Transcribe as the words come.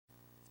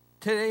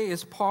Today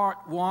is part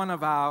one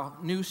of our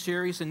new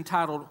series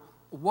entitled,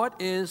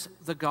 What is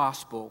the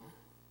Gospel?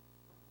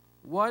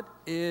 What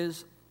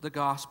is the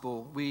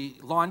Gospel? We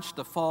launched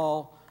the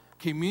fall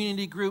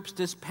community groups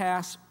this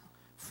past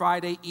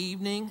Friday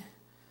evening,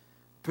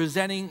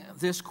 presenting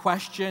this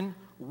question,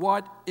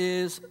 what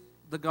is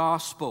the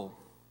Gospel?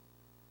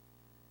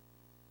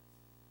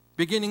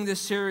 Beginning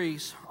this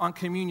series on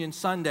Communion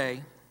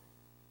Sunday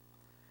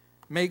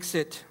makes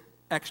it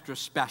extra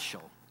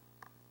special.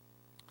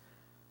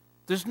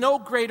 There's no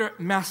greater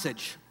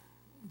message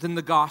than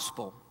the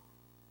gospel.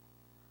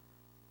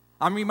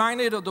 I'm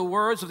reminded of the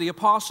words of the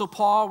Apostle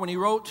Paul when he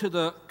wrote to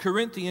the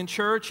Corinthian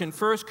church in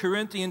 1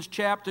 Corinthians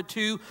chapter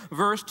 2,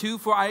 verse 2,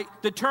 "For I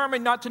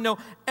determined not to know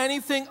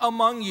anything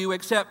among you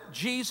except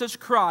Jesus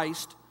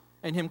Christ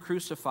and Him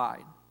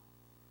crucified."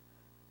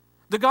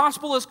 The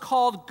gospel is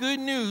called good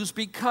news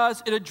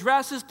because it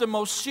addresses the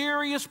most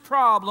serious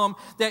problem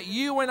that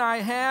you and I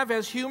have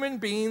as human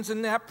beings,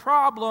 and that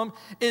problem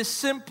is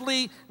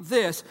simply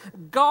this: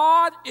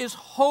 God is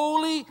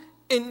holy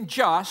and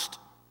just,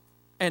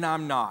 and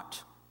I'm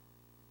not,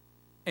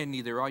 and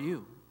neither are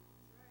you.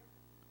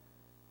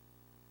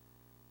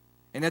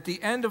 And at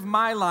the end of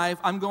my life,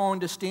 I'm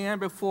going to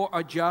stand before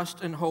a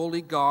just and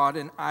holy God,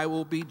 and I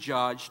will be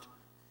judged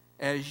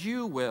as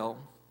you will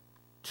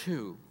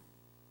too.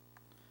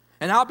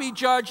 And I'll be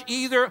judged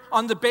either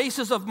on the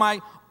basis of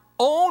my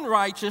own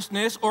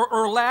righteousness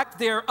or lack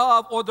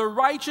thereof, or the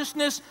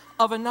righteousness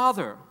of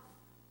another.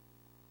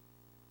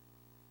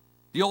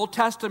 The Old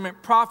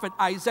Testament prophet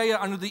Isaiah,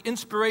 under the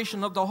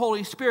inspiration of the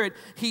Holy Spirit,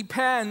 he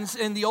pens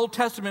in the Old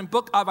Testament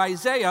book of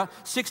Isaiah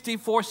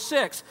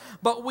 64:6,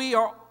 "But we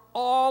are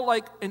all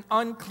like an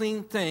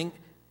unclean thing,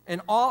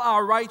 and all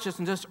our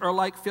righteousness are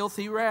like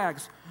filthy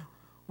rags.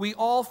 We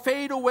all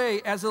fade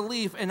away as a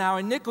leaf, and our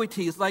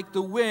iniquities, like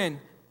the wind,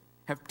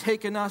 have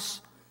taken us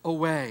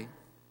away."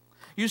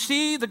 You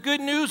see, the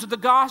good news of the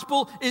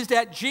gospel is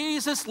that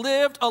Jesus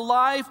lived a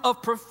life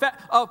of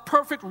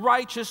perfect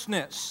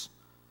righteousness,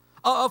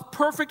 of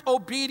perfect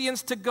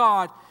obedience to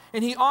God,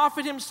 and He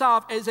offered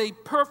Himself as a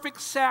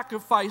perfect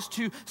sacrifice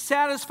to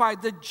satisfy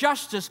the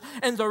justice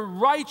and the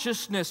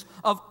righteousness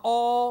of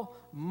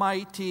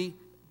Almighty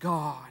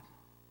God.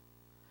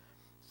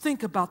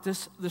 Think about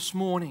this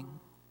morning.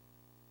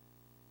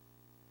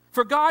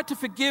 For God to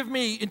forgive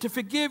me and to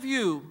forgive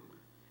you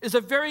is a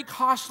very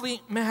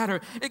costly matter.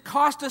 It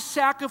cost a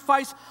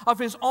sacrifice of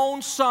His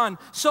own Son.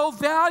 So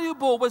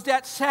valuable was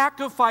that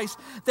sacrifice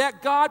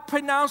that God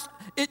pronounced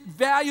it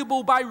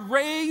valuable by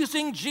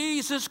raising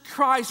Jesus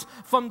Christ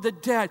from the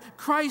dead.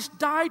 Christ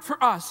died for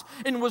us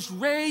and was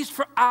raised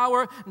for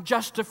our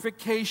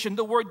justification.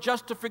 The word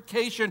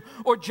justification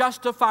or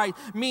justified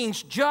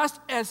means just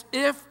as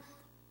if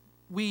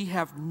we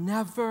have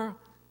never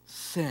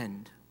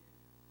sinned.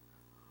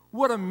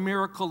 What a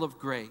miracle of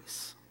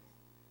grace.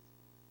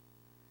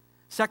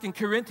 2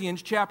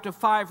 Corinthians chapter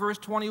 5, verse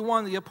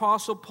 21, the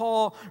Apostle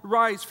Paul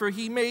writes, "For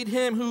He made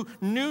Him who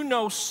knew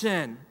no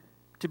sin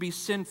to be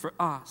sin for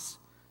us,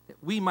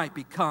 that we might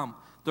become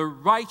the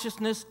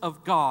righteousness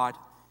of God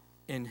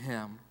in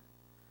Him."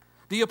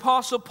 The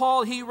Apostle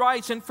Paul, he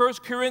writes in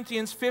 1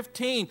 Corinthians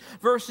 15,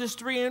 verses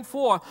 3 and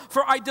 4,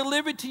 "For I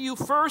delivered to you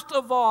first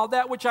of all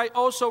that which I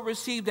also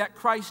received, that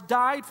Christ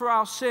died for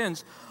our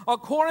sins,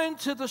 according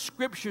to the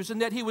Scriptures,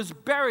 and that He was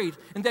buried,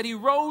 and that He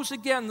rose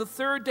again the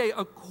third day,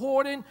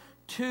 according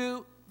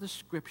to the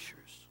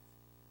Scriptures."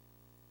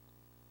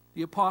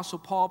 The Apostle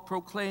Paul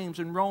proclaims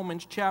in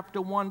Romans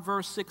chapter 1,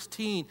 verse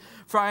 16,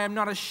 "For I am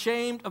not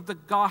ashamed of the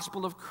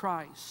gospel of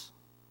Christ,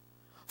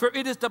 for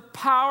it is the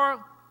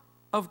power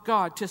of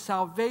God to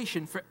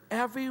salvation for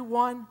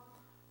everyone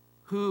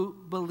who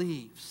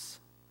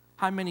believes."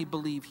 How many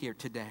believe here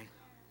today?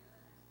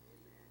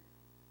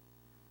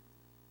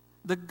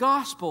 The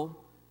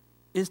gospel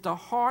is the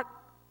heart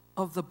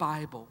of the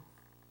Bible.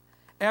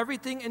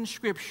 Everything in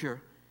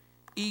Scripture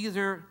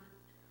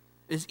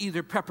is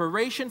either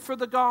preparation for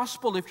the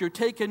gospel. If you're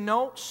taking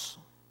notes,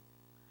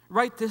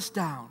 write this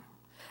down.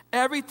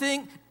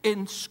 Everything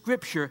in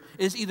Scripture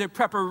is either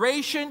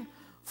preparation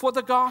for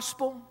the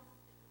gospel,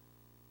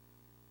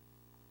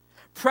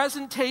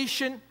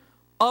 presentation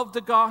of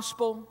the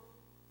gospel,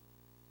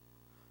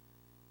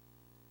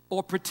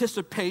 or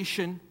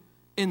participation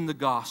in the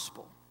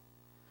gospel.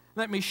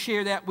 Let me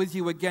share that with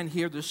you again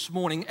here this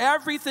morning.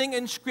 Everything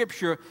in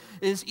Scripture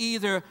is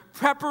either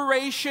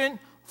preparation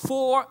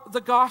for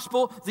the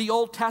gospel, the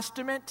Old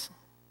Testament,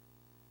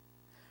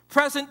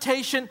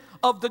 presentation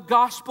of the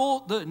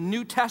gospel, the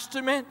New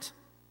Testament,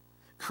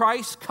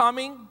 Christ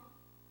coming,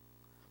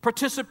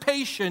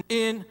 participation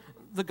in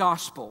the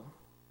gospel.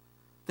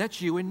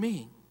 That's you and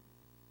me.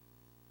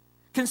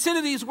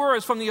 Consider these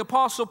words from the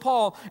Apostle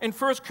Paul in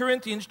 1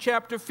 Corinthians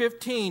chapter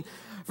 15,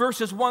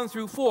 verses 1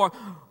 through 4.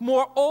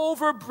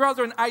 "Moreover,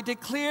 brethren, I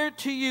declare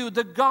to you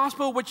the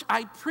gospel which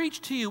I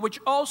preached to you, which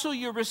also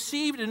you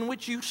received, in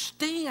which you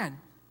stand,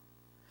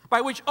 by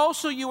which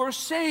also you are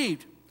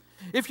saved,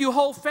 if you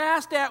hold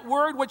fast that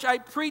word which I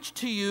preached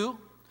to you,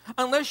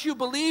 unless you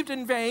believed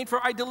in vain, for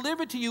I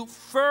delivered to you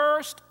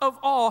first of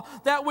all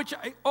that which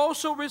I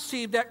also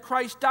received, that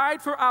Christ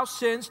died for our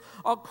sins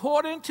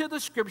according to the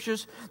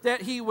Scriptures,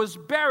 that he was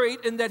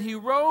buried, and that he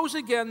rose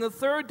again the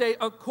third day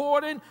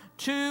according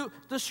to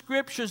the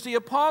Scriptures. The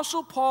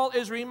Apostle Paul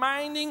is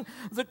reminding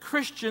the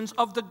Christians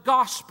of the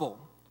gospel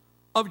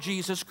of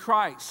Jesus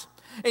Christ.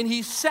 And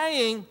he's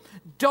saying,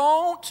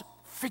 don't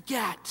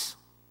forget.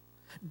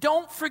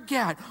 Don't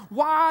forget.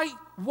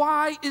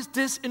 Why is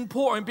this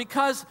important?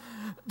 Because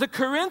the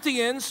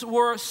Corinthians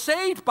were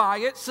saved by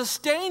it,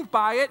 sustained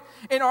by it,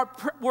 and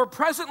were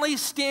presently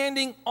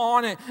standing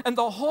on it. And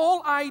the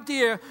whole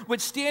idea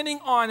with standing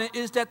on it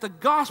is that the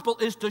gospel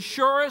is the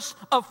surest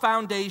of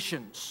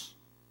foundations.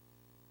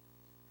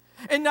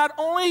 And not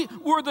only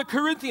were the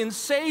Corinthians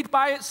saved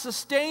by it,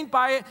 sustained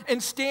by it,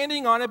 and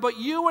standing on it, but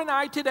you and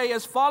I today,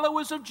 as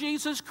followers of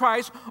Jesus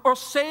Christ, are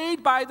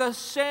saved by the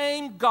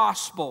same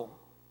gospel,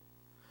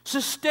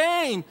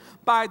 sustained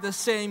by the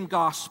same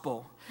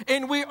gospel.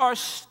 And we are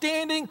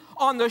standing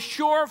on the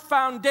sure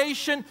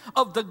foundation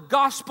of the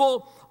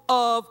gospel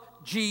of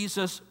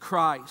Jesus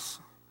Christ.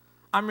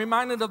 I'm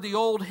reminded of the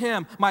old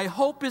hymn, my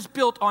hope is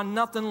built on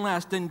nothing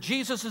less than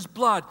Jesus'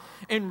 blood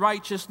and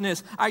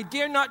righteousness. I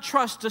dare not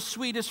trust the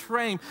sweetest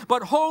frame,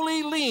 but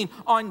wholly lean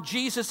on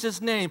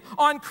Jesus' name.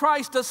 On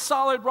Christ, the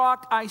solid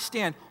rock, I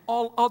stand.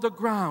 All other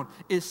ground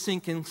is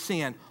sinking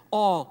sand.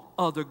 All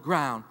other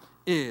ground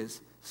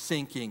is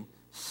sinking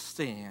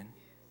sand.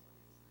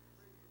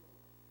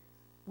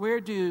 Where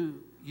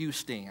do you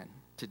stand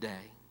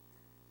today?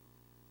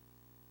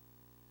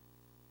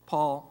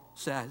 Paul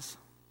says,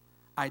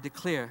 I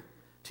declare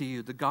to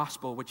you the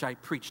gospel which I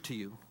preached to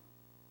you,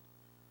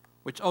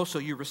 which also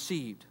you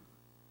received,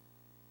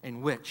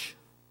 in which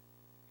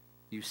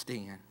you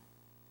stand.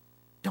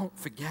 Don't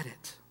forget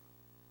it.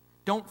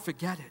 Don't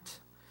forget it.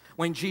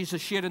 When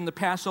Jesus shared in the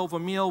Passover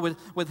meal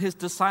with his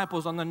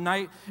disciples on the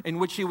night in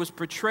which he was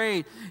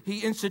betrayed, he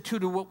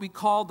instituted what we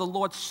call the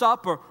Lord's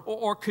Supper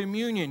or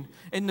communion.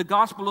 In the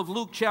Gospel of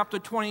Luke chapter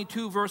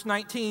 22, verse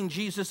 19,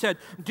 Jesus said,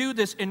 do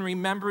this in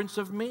remembrance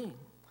of me.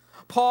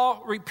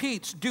 Paul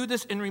repeats, do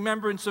this in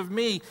remembrance of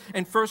me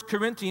in 1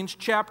 Corinthians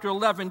chapter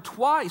 11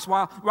 twice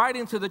while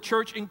writing to the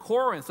church in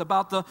Corinth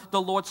about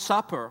the Lord's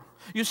Supper.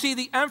 You see,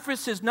 the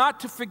emphasis is not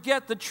to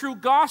forget the true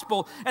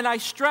gospel, and I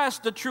stress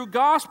the true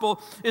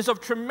gospel is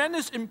of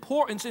tremendous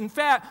importance. In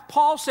fact,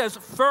 Paul says,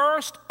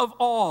 first of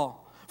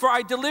all, for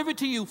I delivered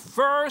to you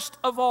first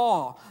of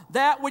all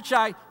that which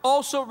I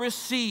also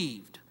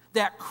received,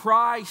 that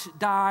Christ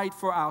died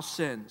for our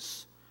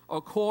sins,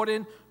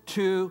 according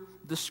to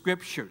the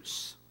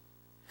Scriptures,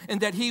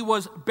 and that he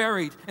was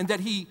buried, and that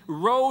he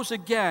rose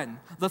again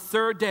the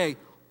third day,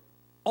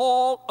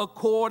 all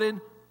according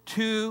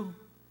to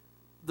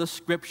the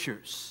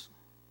Scriptures.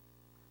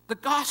 The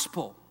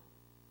gospel,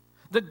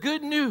 the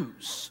good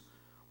news,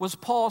 was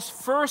Paul's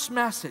first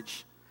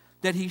message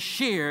that he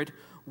shared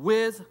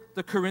with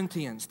the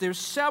Corinthians. There's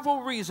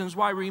several reasons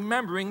why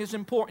remembering is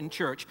important,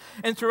 church.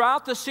 And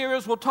throughout the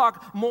series, we'll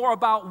talk more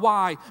about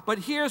why. But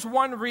here's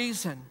one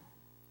reason.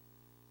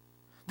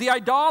 The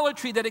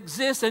idolatry that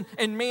exists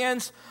in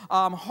man's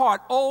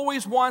heart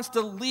always wants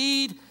to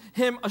lead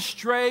him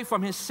astray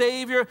from his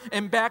Savior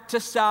and back to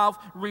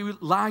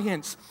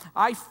self-reliance.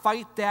 I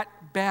fight that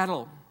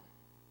battle.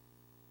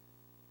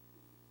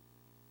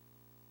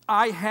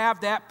 I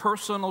have that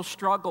personal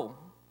struggle.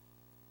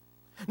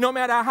 No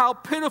matter how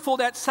pitiful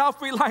that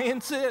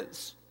self-reliance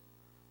is,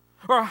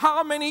 or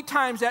how many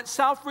times that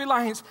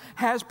self-reliance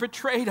has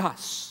betrayed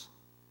us,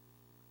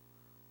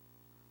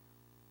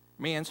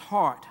 man's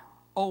heart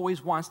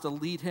always wants to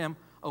lead him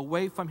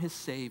away from his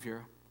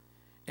Savior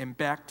and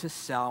back to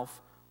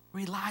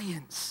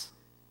self-reliance.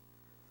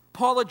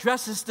 Paul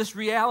addresses this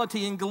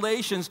reality in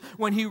Galatians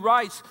when he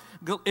writes,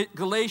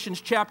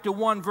 Galatians chapter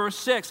 1, verse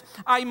 6,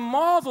 I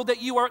marvel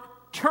that you are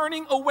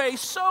turning away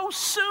so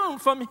soon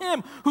from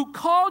him who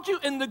called you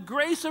in the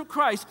grace of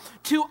Christ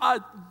to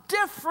a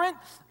different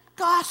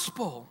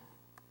gospel.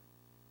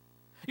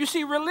 You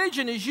see,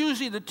 religion is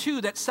usually the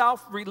tool that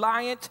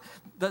self-reliant,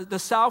 the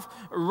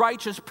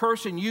self-righteous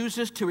person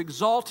uses to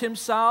exalt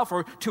himself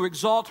or to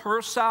exalt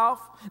herself.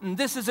 And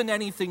this isn't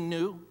anything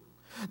new.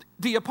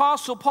 The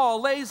Apostle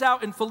Paul lays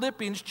out in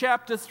Philippians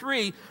chapter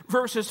 3,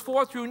 verses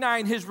 4 through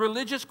 9, his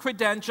religious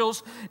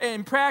credentials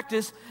and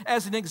practice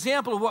as an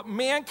example of what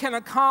man can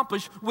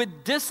accomplish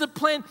with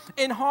discipline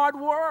and hard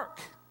work.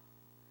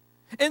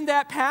 In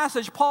that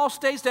passage, Paul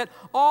states that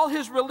all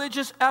his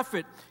religious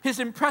effort, his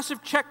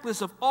impressive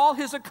checklist of all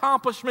his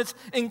accomplishments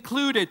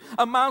included,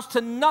 amounts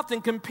to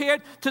nothing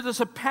compared to the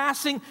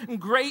surpassing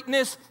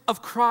greatness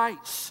of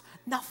Christ.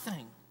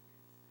 Nothing.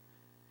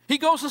 He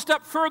goes a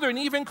step further and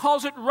even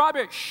calls it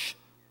rubbish.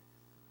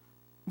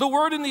 The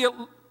word in the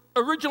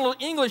original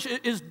English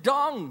is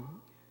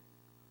dung,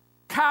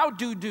 cow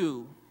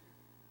doo-doo.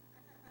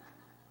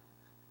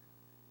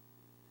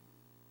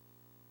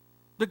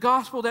 The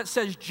gospel that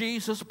says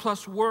Jesus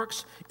plus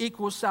works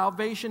equals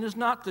salvation is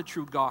not the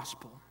true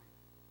gospel.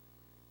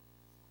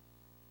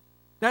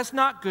 That's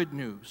not good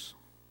news.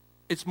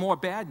 It's more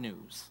bad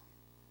news.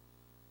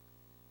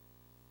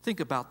 Think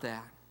about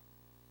that.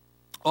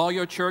 All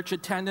your church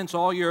attendance,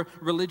 all your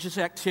religious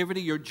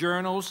activity, your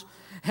journals,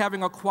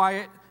 having a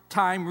quiet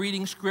time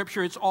reading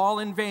Scripture, it's all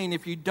in vain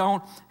if you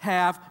don't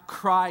have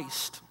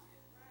Christ.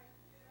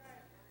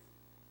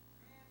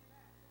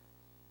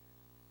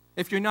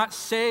 If you're not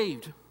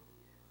saved,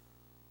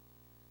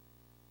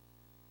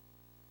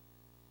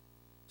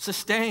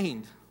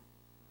 sustained,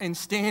 and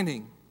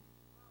standing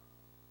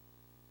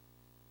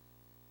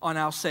on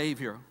our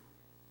Savior,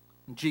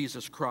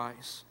 Jesus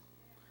Christ.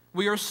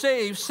 We are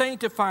saved,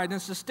 sanctified,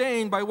 and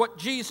sustained by what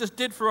Jesus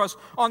did for us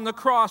on the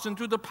cross and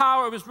through the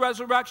power of his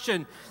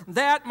resurrection.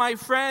 That, my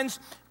friends,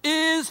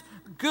 is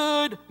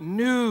good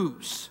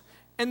news.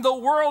 And the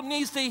world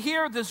needs to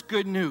hear this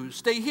good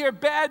news. They hear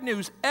bad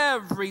news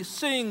every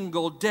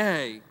single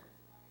day.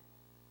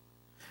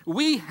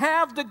 We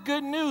have the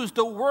good news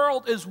the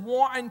world is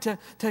wanting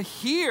to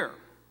hear.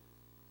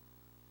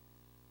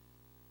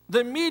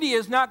 The media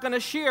is not going to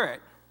share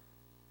it.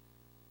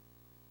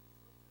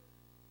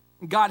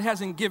 God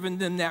hasn't given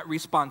them that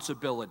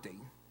responsibility.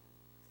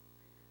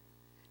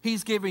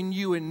 He's given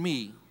you and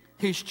me,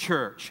 his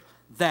church,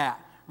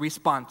 that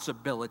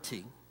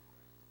responsibility.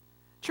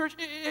 Church,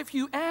 if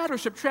you add or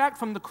subtract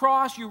from the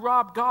cross, you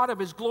rob God of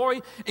his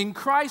glory, in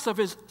Christ of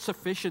his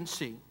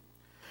sufficiency.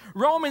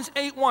 Romans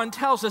 8:1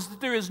 tells us that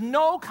there is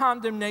no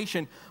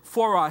condemnation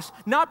for us,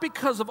 not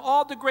because of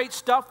all the great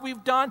stuff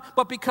we've done,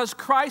 but because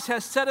Christ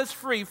has set us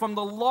free from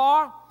the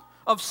law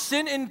of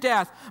sin and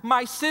death.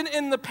 My sin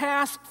in the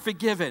past,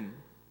 forgiven.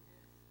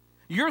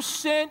 Your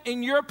sin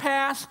in your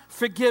past,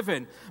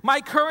 forgiven.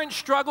 My current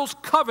struggles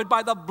covered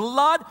by the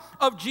blood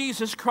of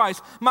Jesus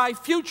Christ. My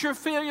future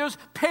failures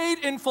paid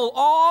in full,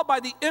 all by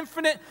the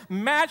infinite,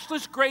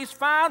 matchless grace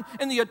found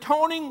in the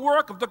atoning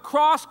work of the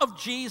cross of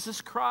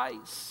Jesus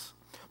Christ.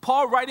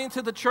 Paul, writing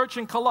to the church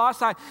in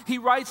Colossae, he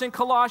writes in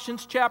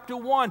Colossians chapter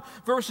 1,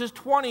 verses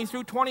 20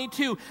 through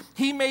 22,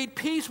 he made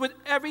peace with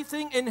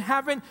everything in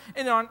heaven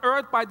and on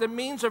earth by the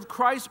means of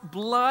Christ's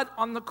blood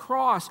on the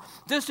cross.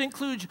 This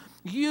includes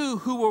you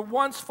who were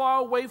once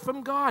far away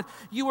from God.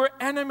 You were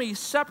enemies,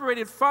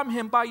 separated from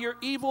him by your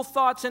evil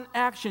thoughts and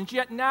actions.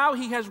 Yet now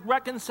he has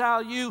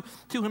reconciled you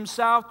to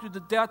himself through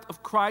the death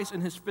of Christ in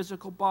his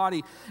physical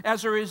body.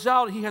 As a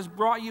result, he has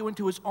brought you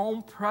into his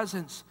own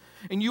presence.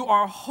 And you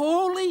are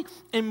holy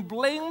and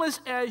blameless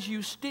as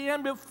you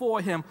stand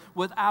before him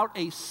without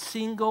a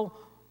single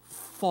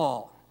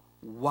fault.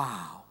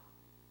 Wow.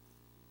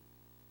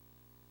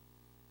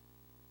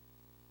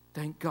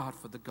 Thank God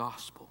for the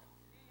gospel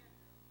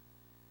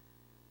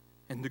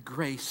and the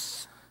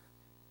grace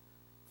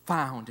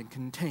found and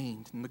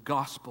contained in the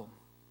gospel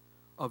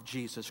of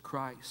Jesus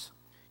Christ.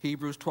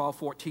 Hebrews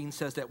 12:14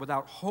 says that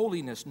without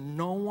holiness,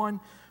 no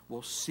one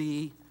will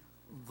see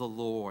the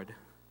Lord.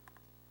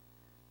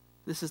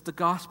 This is the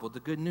gospel, the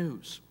good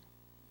news.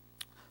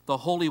 The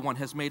Holy One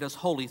has made us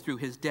holy through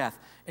his death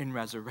and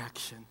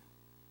resurrection.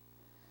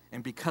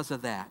 And because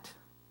of that,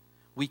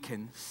 we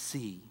can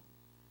see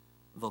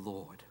the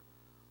Lord.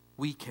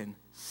 We can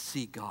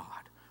see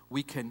God.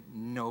 We can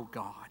know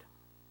God.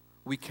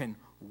 We can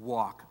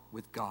walk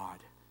with God.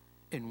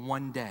 And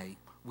one day,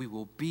 we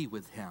will be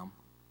with him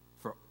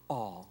for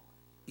all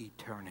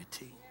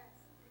eternity.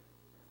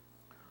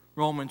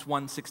 Romans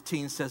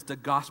 1:16 says the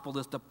gospel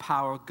is the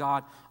power of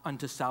God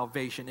unto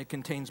salvation. It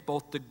contains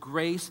both the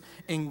grace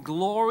and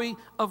glory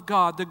of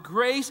God. The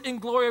grace and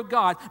glory of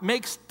God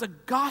makes the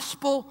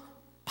gospel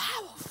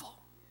powerful.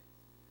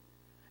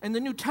 In the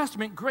New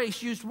Testament,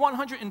 grace, used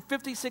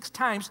 156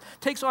 times,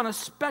 takes on a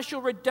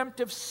special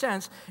redemptive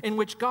sense in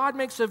which God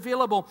makes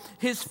available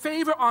his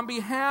favor on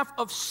behalf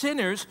of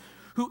sinners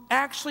who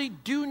actually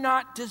do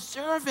not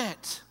deserve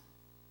it.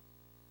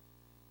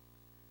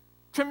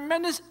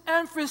 Tremendous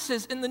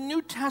emphasis in the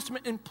New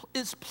Testament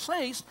is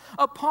placed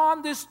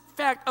upon this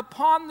fact,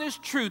 upon this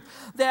truth,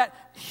 that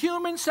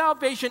human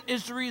salvation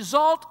is the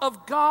result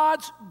of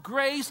God's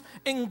grace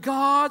and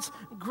God's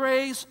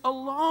grace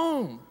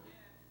alone.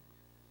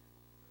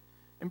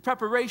 In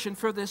preparation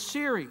for this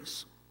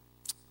series,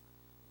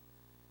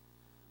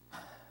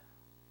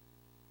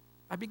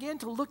 I began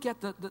to look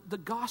at the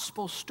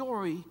gospel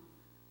story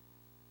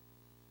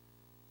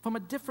from a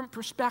different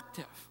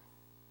perspective.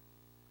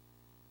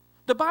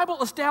 The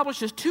Bible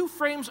establishes two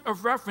frames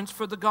of reference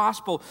for the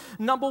gospel.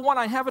 Number one,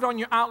 I have it on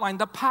your outline,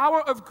 the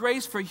power of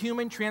grace for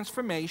human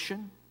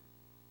transformation.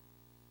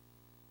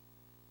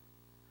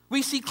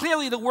 We see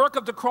clearly the work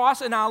of the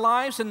cross in our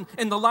lives and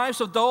in the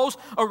lives of those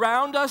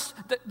around us,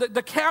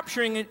 the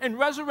capturing and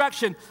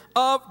resurrection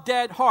of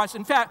dead hearts.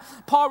 In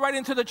fact, Paul,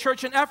 writing to the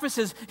church in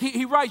Ephesus,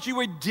 he writes, you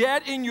were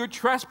dead in your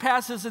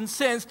trespasses and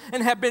sins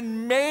and have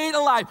been made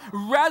alive,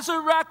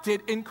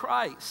 resurrected in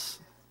Christ.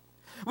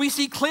 We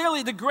see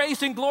clearly the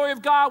grace and glory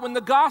of God when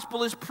the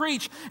gospel is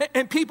preached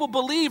and people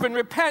believe and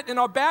repent and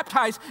are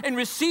baptized and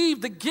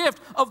receive the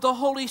gift of the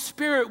Holy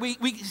Spirit.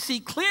 We see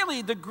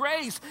clearly the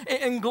grace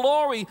and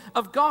glory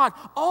of God.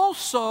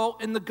 Also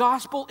in the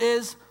gospel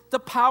is the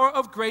power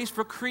of grace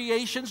for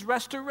creation's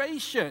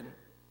restoration.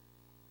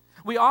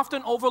 We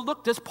often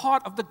overlook this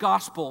part of the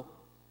gospel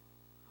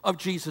of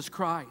Jesus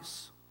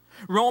Christ.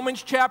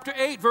 Romans chapter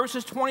 8,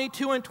 verses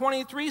 22 and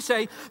 23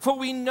 say, "For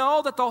we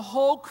know that the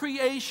whole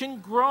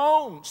creation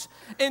groans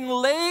and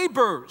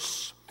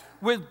labors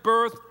with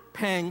birth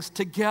pangs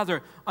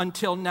together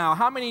until now."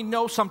 How many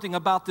know something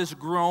about this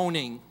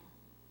groaning?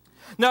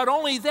 Not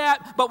only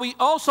that, but we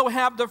also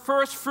have the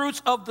first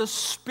fruits of the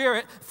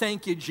Spirit.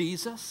 Thank you,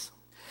 Jesus.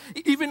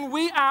 Even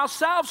we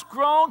ourselves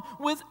groan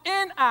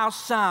within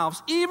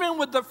ourselves, even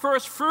with the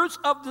first fruits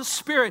of the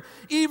Spirit.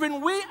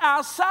 Even we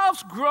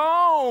ourselves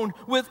groan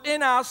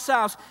within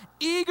ourselves,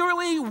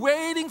 eagerly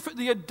waiting for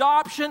the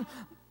adoption,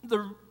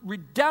 the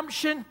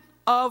redemption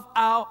of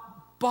our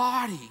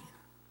body.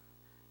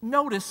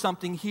 Notice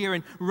something here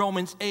in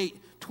Romans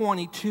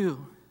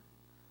 8:22.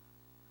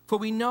 "For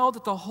we know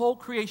that the whole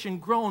creation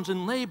groans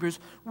and labors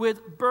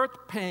with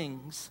birth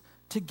pangs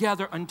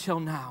together until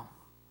now."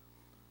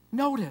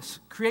 Notice,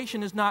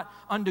 creation is not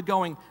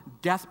undergoing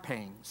death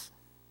pangs,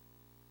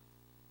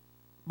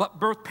 but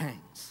birth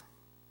pangs.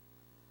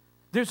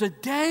 There's a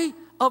day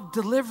of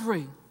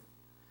delivery.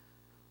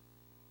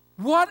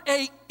 What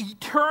an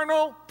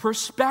eternal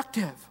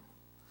perspective.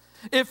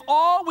 If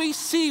all we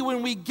see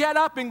when we get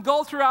up and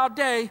go through our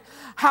day,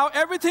 how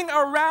everything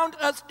around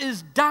us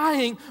is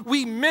dying,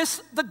 we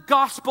miss the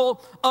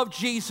gospel of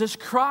Jesus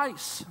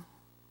Christ.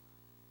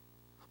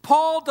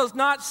 Paul does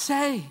not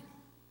say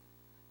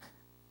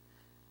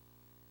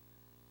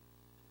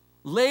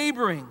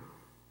laboring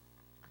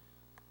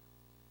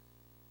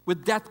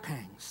with death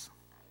pangs,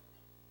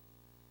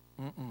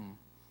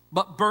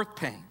 but birth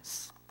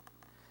pangs.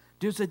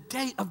 There's a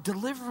day of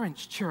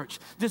deliverance, church.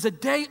 There's a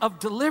day of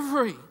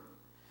delivery.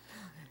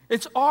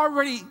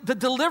 The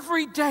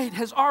delivery date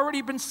has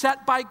already been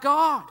set by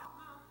God.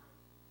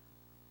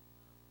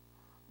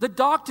 The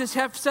doctors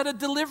have set a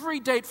delivery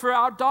date for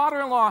our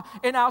daughter-in-law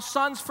and our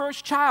son's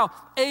first child,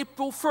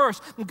 April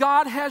 1st.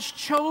 God has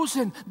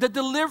chosen the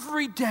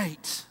delivery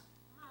date.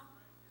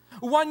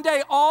 One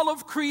day, all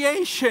of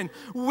creation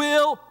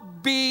will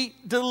be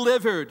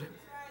delivered.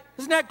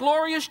 Isn't that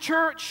glorious,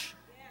 church?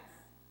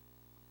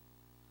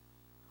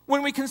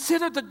 When we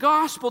consider the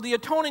gospel, the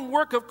atoning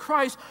work of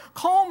Christ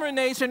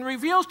culminates and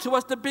reveals to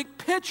us the big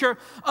picture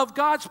of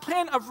God's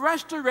plan of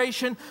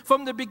restoration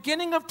from the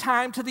beginning of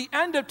time to the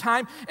end of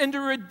time and the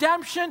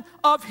redemption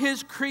of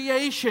His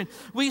creation.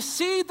 We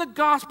see the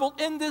gospel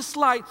in this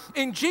light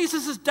in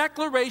Jesus'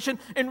 declaration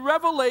in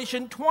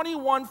Revelation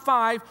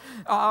 21:5,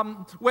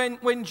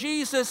 when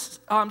Jesus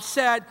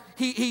said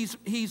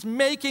he's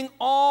making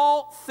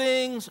all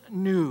things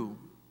new.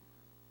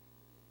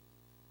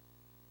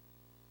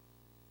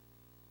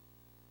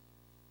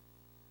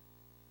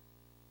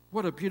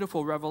 What a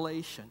beautiful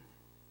revelation.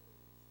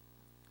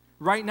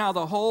 Right now,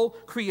 the whole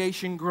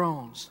creation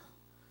groans.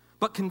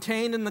 But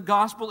contained in the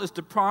gospel is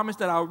the promise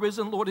that our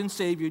risen Lord and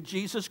Savior,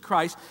 Jesus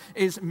Christ,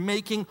 is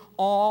making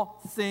all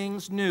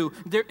things new.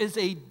 There is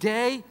a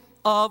day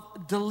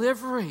of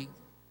delivery.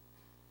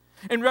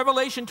 In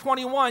Revelation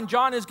 21,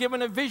 John is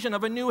given a vision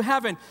of a new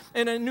heaven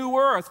and a new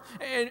earth.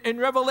 In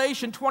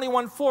Revelation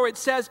 21:4, it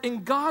says,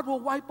 "And God will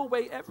wipe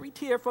away every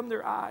tear from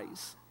their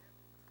eyes.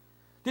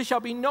 There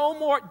shall be no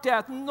more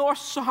death, nor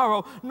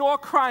sorrow, nor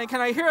crying." Can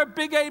I hear a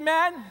big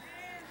amen?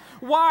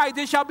 Why?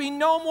 There shall be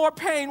no more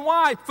pain.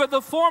 Why? For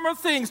the former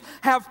things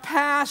have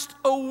passed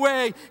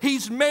away.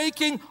 He's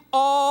making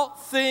all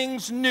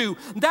things new.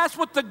 That's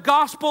what the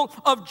gospel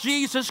of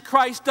Jesus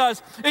Christ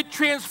does. It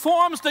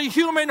transforms the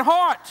human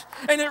heart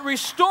and it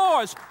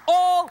restores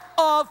all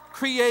of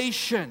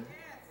creation.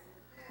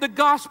 The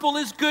gospel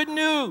is good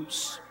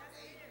news.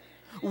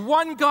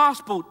 One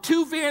gospel,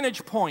 two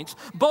vantage points,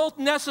 both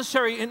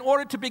necessary in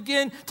order to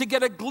begin to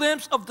get a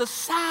glimpse of the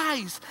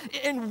size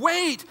and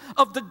weight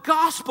of the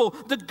gospel,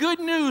 the good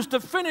news, the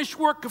finished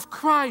work of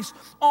Christ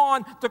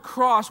on the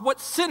cross. What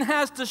sin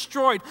has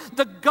destroyed,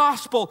 the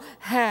gospel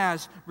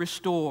has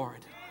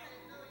restored.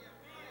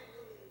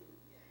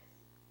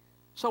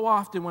 So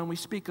often when we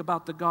speak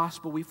about the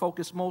gospel, we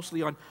focus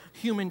mostly on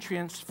human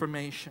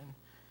transformation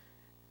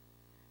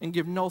and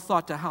give no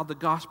thought to how the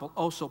gospel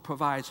also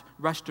provides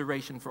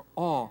restoration for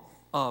all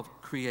of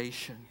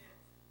creation.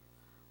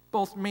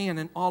 Both man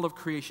and all of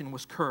creation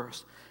was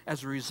cursed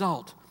as a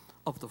result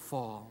of the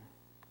fall.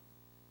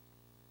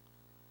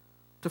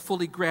 To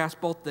fully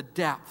grasp both the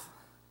depth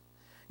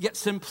yet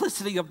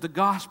simplicity of the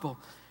gospel,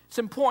 it's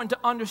important to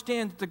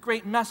understand that the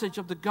great message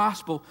of the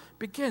gospel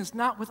begins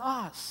not with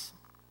us.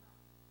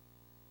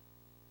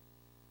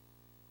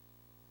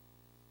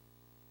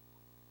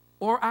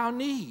 Or our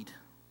need,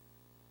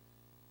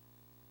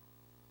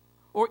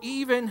 or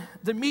even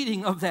the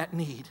meeting of that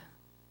need,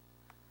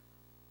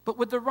 but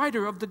with the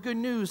writer of the good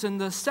news and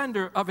the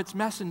sender of its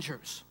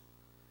messengers,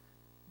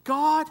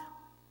 God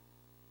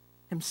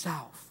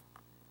Himself.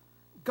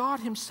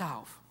 God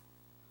Himself.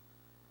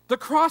 The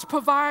cross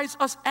provides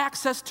us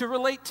access to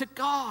relate to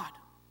God,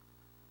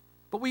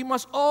 but we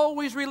must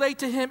always relate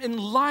to Him in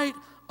light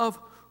of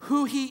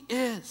who He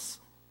is,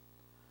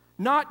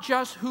 not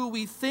just who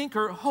we think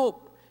or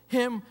hope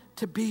Him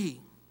to be.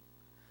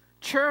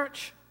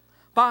 Church,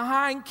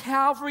 behind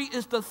Calvary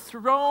is the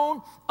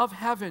throne of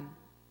heaven.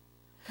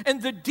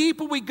 And the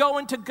deeper we go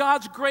into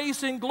God's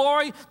grace and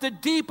glory, the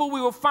deeper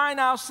we will find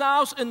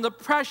ourselves in the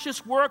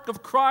precious work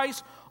of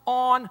Christ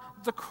on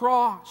the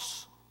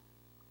cross.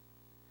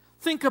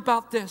 Think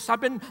about this.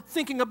 I've been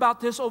thinking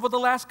about this over the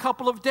last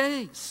couple of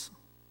days.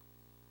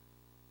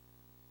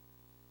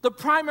 The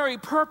primary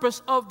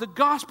purpose of the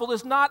gospel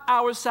is not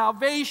our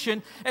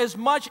salvation as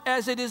much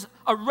as it is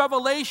a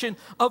revelation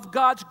of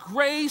God's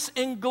grace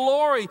and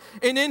glory.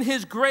 And in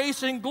His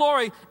grace and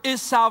glory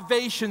is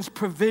salvation's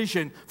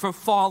provision for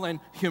fallen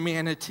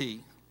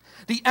humanity.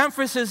 The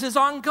emphasis is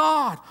on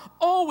God,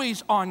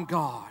 always on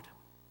God.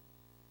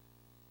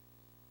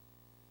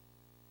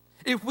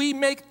 If we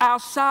make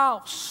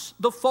ourselves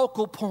the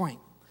focal point,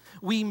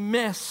 we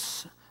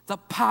miss the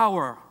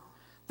power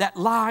that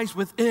lies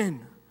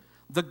within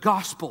the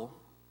gospel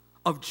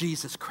of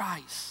Jesus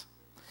Christ.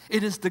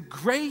 It is the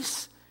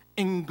grace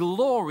and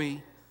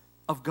glory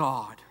of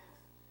God.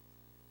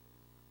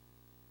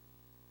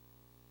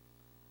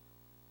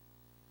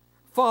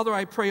 Father,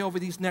 I pray over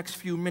these next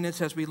few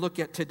minutes as we look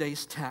at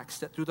today's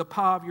text, that through the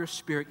power of your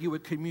Spirit, you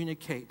would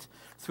communicate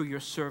through your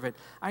servant.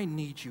 I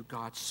need you,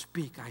 God.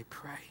 Speak, I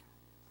pray,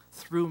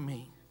 through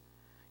me.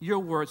 Your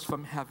words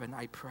from heaven,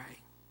 I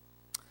pray.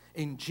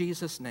 In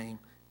Jesus' name,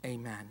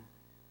 amen.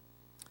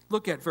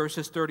 Look at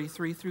verses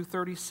 33 through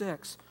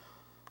 36.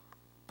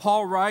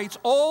 Paul writes,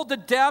 "Oh, the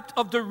depth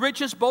of the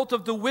riches, both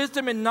of the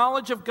wisdom and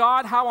knowledge of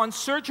God, how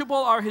unsearchable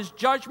are his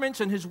judgments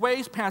and his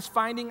ways past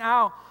finding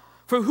out.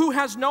 For who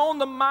has known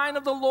the mind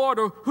of the Lord,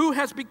 or who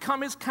has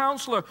become his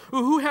counselor, or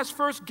who has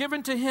first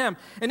given to him,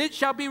 and it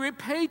shall be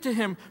repaid to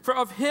him. For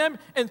of him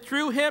and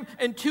through him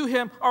and to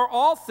him are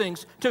all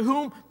things, to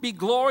whom be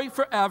glory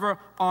forever.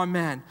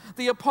 Amen."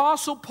 The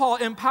Apostle Paul,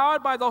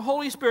 empowered by the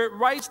Holy Spirit,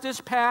 writes this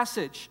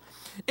passage.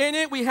 In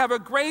it, we have a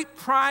great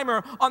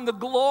primer on the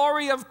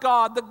glory of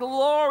God, the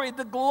glory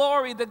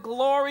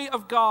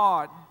of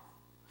God.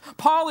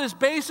 Paul is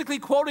basically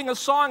quoting a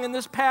song in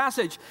this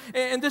passage,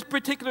 and this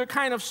particular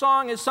kind of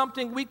song is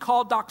something we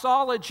call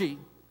doxology.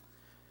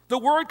 The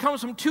word comes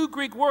from two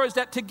Greek words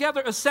that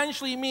together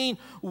essentially mean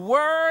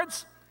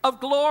words of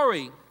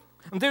glory.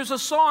 And there's a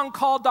song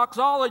called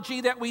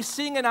doxology that we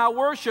sing in our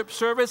worship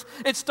service.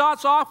 It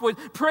starts off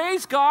with,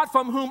 "Praise God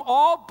from whom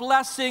all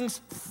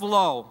blessings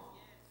flow."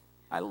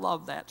 I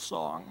love that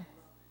song.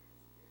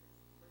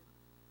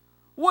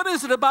 What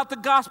is it about the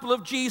gospel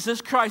of Jesus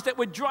Christ that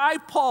would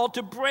drive Paul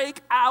to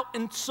break out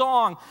in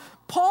song?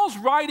 Paul's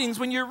writings,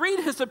 when you read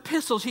his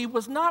epistles, he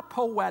was not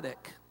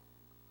poetic.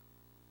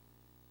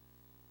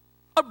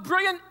 A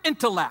brilliant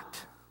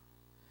intellect.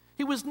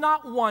 He was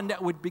not one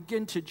that would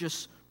begin to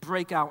just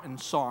break out in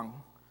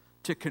song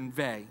to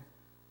convey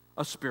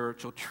a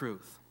spiritual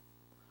truth.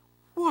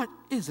 What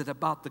is it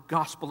about the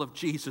gospel of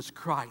Jesus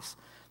Christ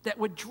that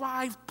would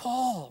drive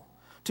Paul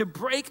to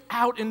break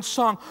out in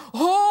song?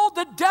 Oh,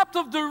 the depth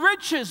of the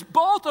riches,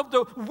 both of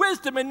the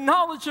wisdom and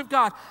knowledge of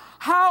God.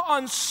 How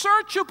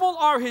unsearchable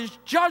are his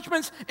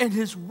judgments and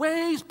his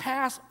ways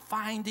past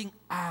finding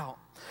out.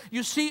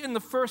 You see, in the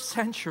first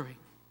century,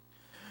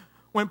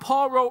 when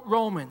Paul wrote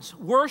Romans,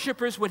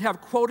 worshipers would have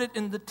quoted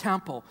in the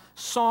temple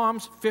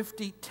Psalms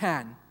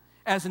 50:10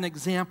 as an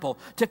example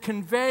to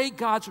convey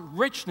God's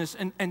richness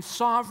and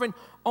sovereign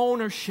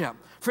ownership.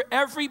 For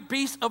every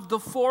beast of the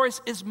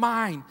forest is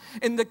mine,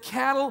 and the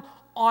cattle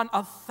on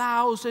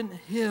 1,000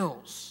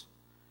 hills.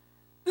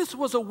 This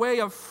was a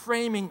way of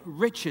framing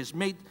riches.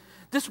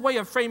 This way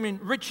of framing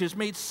riches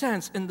made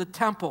sense in the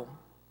temple,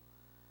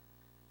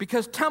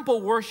 because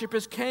temple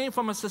worshipers came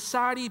from a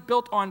society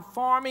built on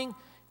farming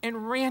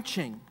and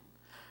ranching.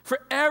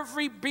 For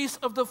every beast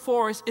of the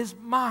forest is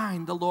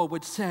mine, the Lord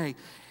would say,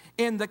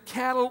 and the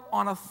cattle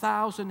on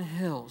 1,000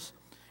 hills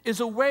is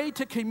a way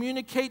to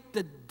communicate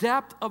the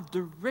depth of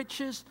the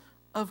riches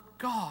of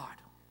God.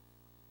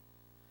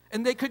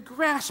 And they could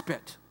grasp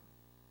it.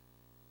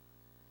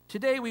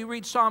 Today we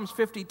read Psalms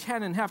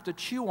 50:10 and have to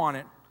chew on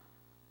it,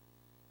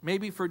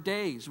 maybe for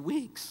days,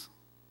 weeks,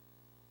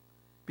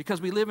 because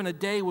we live in a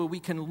day where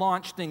we can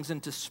launch things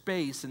into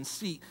space and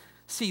see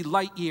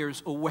light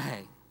years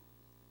away.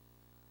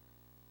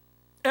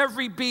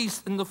 Every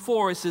beast in the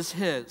forest is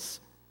his.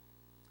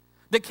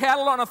 The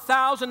cattle on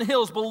 1,000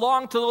 hills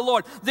belong to the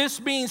Lord. This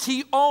means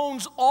he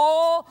owns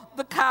all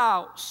the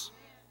cows,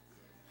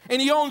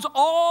 and he owns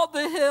all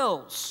the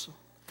hills.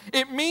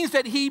 It means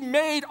that he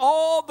made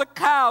all the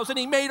cows and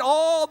he made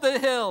all the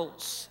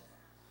hills.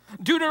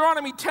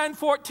 Deuteronomy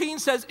 10:14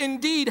 says,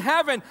 "Indeed,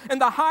 heaven and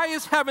the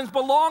highest heavens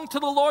belong to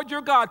the Lord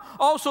your God.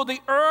 Also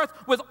the earth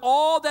with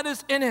all that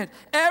is in it.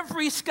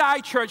 Every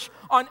sky church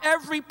on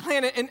every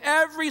planet, in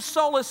every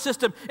solar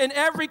system, in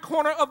every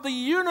corner of the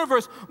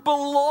universe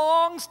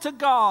belongs to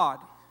God.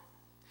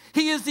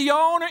 He is the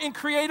owner and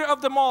creator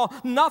of them all.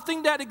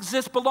 Nothing that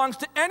exists belongs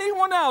to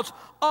anyone else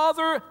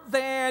other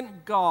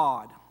than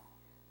God."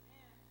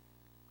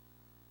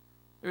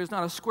 There is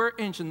not a square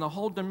inch in the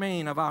whole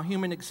domain of our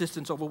human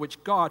existence over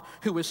which God,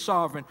 who is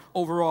sovereign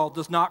over all,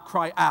 does not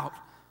cry out,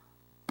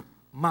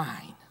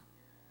 "Mine,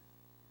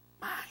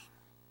 mine."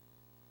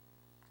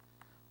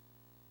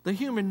 The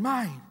human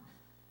mind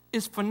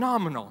is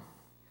phenomenal.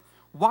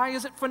 Why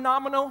is it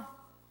phenomenal?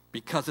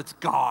 Because it's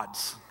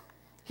God's.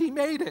 He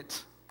made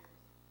it.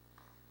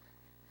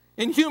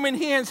 And human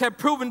hands have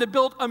proven to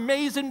build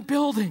amazing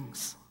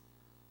buildings.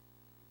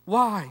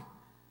 Why?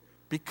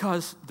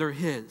 Because they're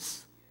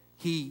His.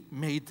 He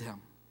made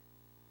them.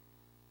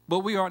 But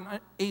we are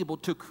not able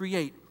to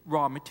create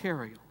raw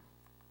material.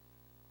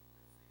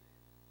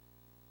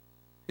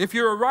 If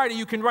you're a writer,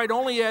 you can write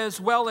only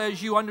as well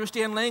as you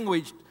understand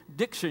language,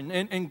 diction,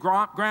 and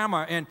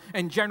grammar,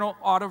 and general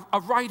art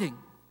of writing.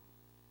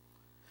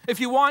 If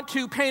you want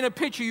to paint a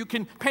picture, you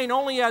can paint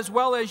only as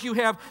well as you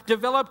have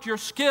developed your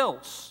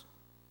skills,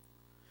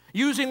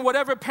 using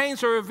whatever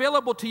paints are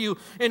available to you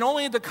in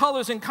only the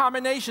colors and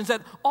combinations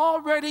that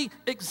already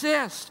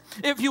exist.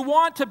 If you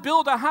want to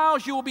build a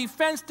house, you will be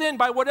fenced in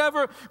by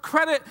whatever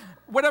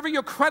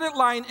your credit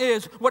line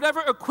is, whatever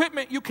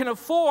equipment you can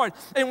afford,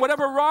 and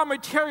whatever raw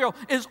material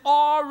is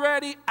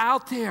already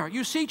out there.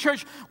 You see,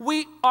 church,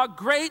 we are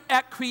great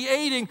at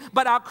creating,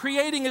 but our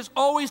creating is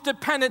always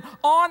dependent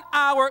on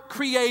our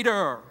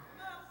Creator.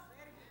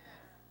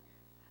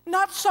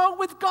 Not so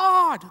with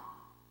God.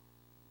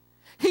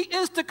 He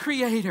is the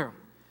Creator.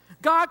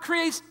 God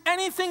creates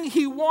anything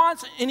He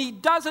wants, and He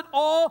does it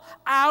all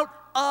out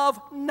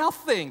of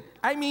nothing.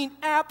 I mean,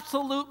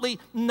 absolutely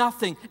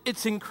nothing.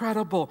 It's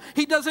incredible.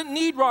 He doesn't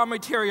need raw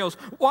materials.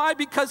 Why?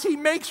 Because He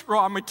makes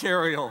raw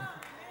material.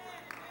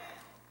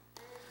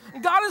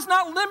 God is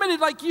not limited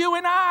like you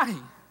and I.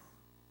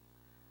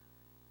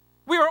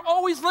 We are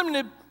always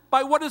limited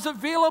by what is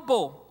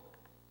available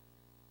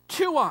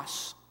to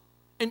us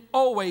and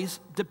always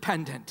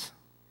dependent.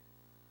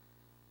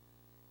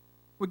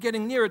 We're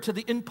getting nearer to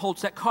the impulse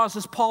that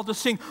causes Paul to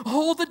sing,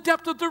 "Oh, the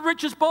depth of the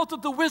riches, both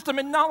of the wisdom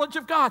and knowledge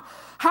of God.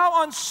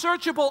 How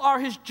unsearchable are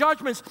His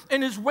judgments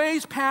and His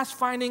ways past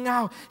finding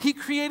out." He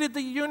created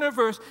the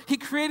universe. He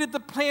created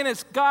the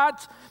planets.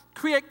 God's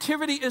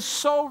creativity is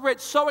so rich,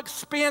 so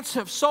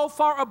expansive, so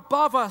far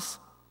above us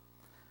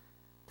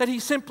that He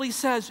simply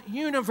says,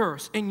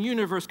 universe, and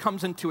universe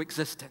comes into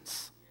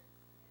existence.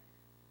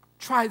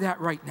 Try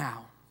that right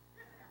now.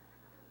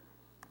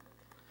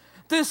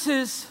 This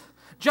is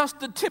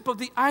just the tip of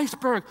the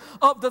iceberg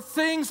of the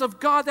things of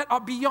God that are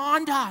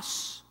beyond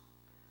us.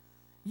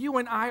 You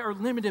and I are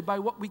limited by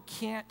what we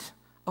can't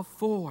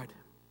afford,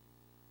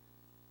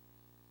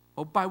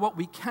 or by what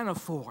we can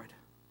afford,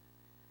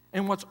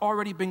 and what's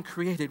already been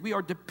created. We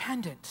are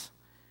dependent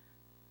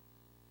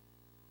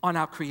on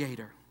our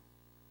Creator.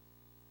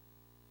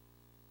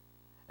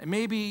 And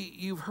maybe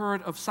you've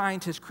heard of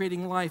scientists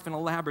creating life in a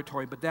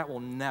laboratory, but that will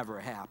never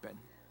happen.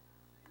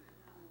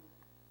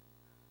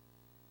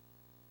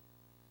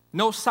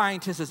 No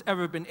scientist has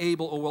ever been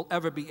able or will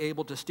ever be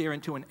able to stare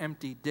into an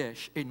empty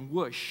dish and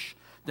whoosh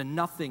the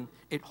nothing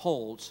it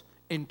holds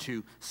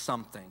into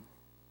something.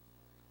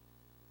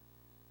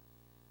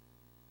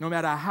 No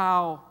matter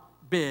how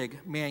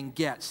big man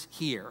gets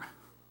here,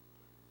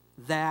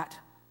 that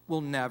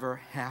will never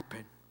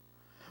happen.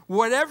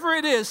 Whatever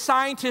it is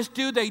scientists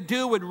do, they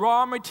do with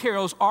raw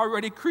materials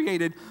already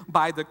created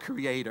by the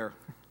Creator.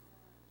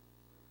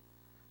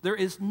 There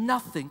is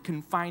nothing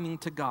confining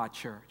to God,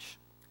 church.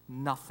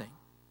 Nothing.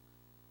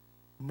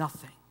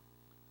 Nothing.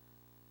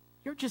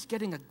 You're just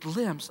getting a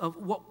glimpse of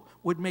what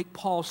would make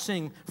Paul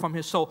sing from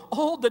his soul.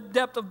 Oh, the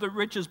depth of the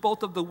riches,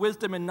 both of the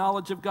wisdom and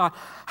knowledge of God.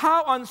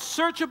 How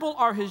unsearchable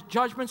are His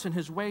judgments and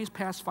His ways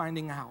past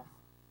finding out.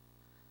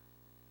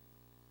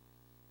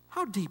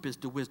 How deep is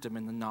the wisdom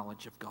and the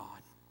knowledge of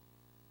God?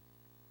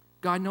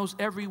 God knows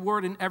every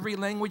word in every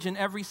language, in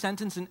every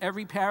sentence, in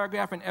every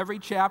paragraph, in every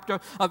chapter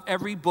of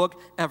every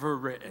book ever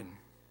written.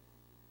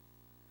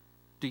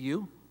 Do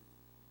you?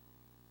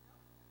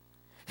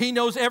 He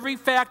knows every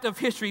fact of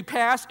history,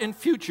 past and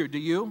future. Do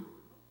you?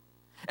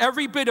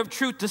 Every bit of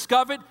truth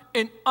discovered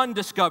and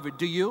undiscovered.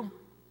 Do you?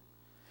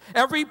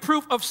 Every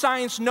proof of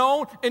science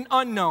known and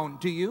unknown.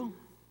 Do you?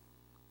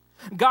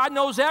 God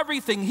knows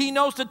everything. He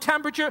knows the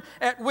temperature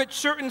at which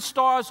certain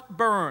stars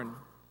burn.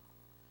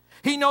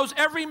 He knows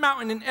every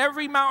mountain and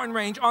every mountain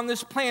range on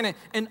this planet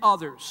and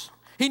others.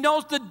 He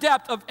knows the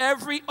depth of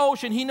every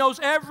ocean. He knows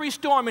every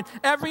storm and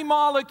every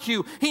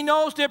molecule. He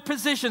knows their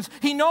positions.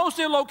 He knows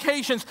their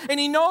locations, and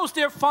He knows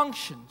their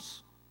functions.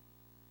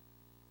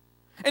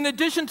 In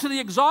addition to the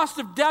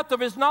exhaustive depth of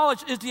His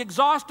knowledge is the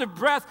exhaustive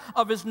breadth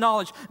of His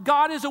knowledge.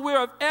 God is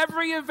aware of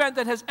every event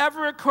that has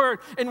ever occurred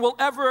and will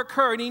ever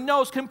occur, and He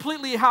knows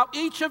completely how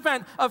each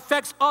event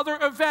affects other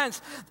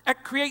events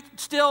that create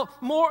still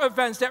more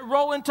events that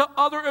roll into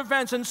other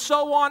events, and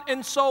so on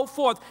and so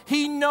forth.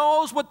 He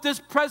knows what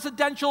this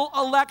presidential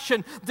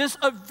election, this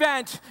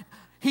event,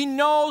 He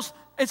knows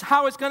is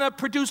how it's going to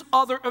produce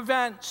other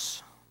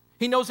events.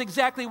 He knows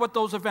exactly what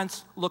those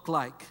events look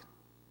like.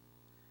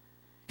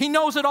 He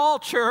knows it all,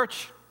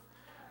 church.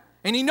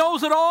 And He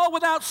knows it all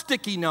without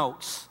sticky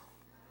notes.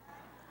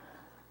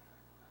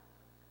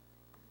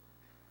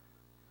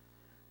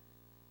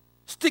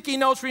 Sticky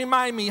notes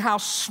remind me how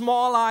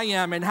small I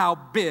am and how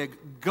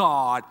big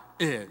God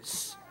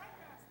is.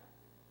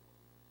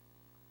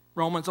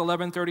 Romans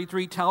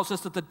 11:33 tells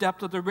us that the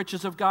depth of the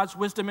riches of God's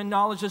wisdom and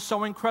knowledge is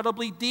so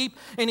incredibly deep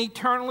and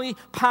eternally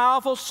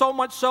powerful, so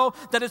much so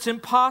that it's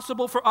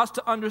impossible for us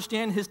to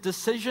understand his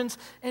decisions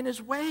and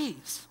his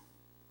ways.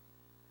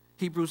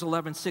 Hebrews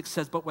 11:6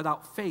 says, but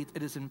without faith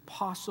it is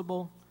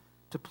impossible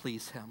to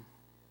please him.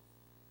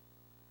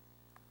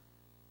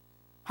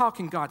 How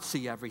can God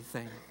see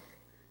everything?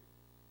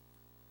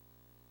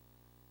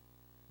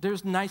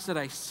 There's nights that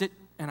I sit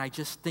and I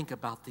just think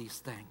about these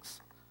things.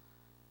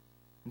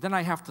 And then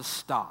I have to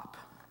stop.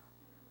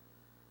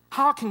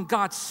 How can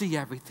God see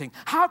everything?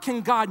 How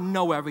can God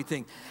know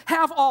everything?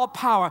 Have all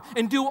power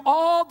and do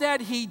all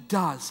that he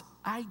does?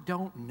 I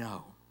don't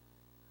know.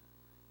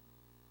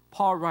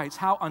 Paul writes,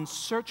 how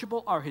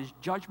unsearchable are his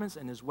judgments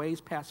and his ways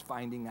past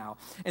finding out.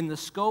 In the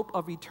scope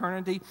of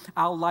eternity,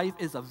 our life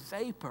is a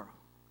vapor.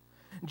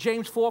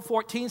 James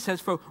 4:14 says,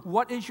 for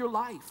what is your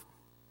life?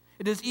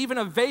 It is even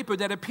a vapor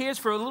that appears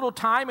for a little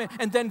time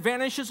and then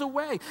vanishes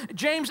away.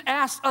 James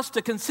asks us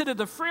to consider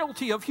the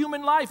frailty of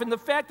human life and the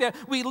fact that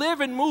we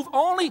live and move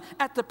only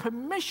at the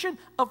permission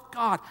of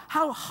God.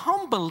 How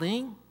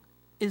humbling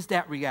is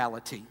that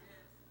reality?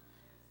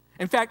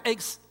 In fact,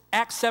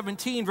 Acts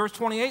 17, verse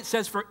 28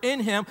 says, for in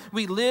him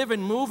we live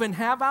and move and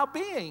have our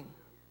being.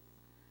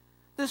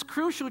 This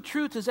crucial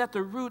truth is at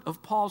the root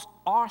of Paul's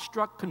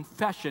awestruck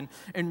confession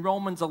in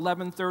Romans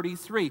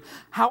 11:33.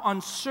 How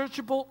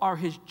unsearchable are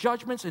his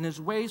judgments and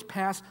his ways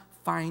past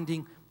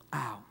finding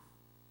out.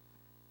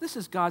 This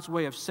is God's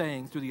way of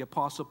saying through the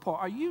Apostle Paul,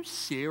 are you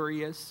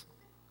serious?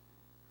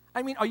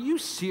 I mean, are you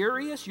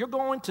serious? You're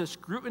going to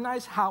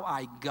scrutinize how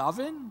I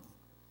govern?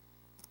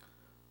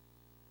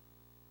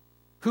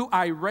 Who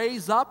I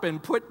raise up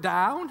and put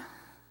down?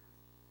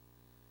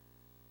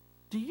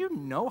 Do you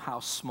know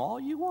how small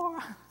you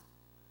are?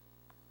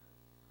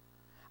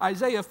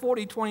 Isaiah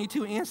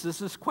 40:22 answers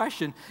this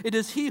question. It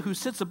is he who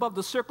sits above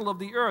the circle of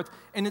the earth,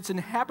 and its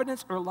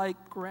inhabitants are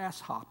like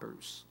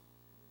grasshoppers.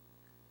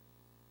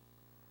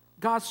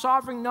 God's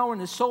sovereign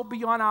knowing is so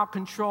beyond our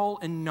control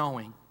and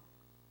knowing.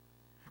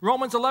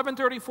 Romans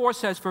 11:34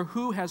 says, for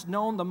who has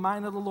known the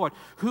mind of the Lord?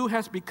 Who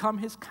has become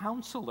his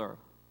counselor?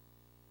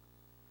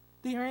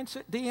 The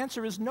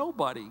answer is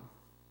nobody.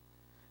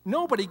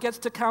 Nobody gets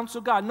to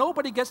counsel God.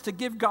 Nobody gets to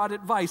give God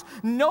advice.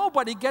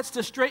 Nobody gets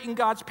to straighten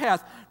God's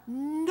path.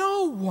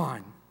 No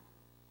one.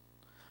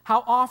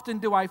 How often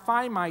do I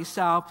find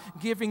myself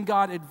giving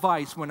God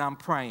advice when I'm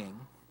praying?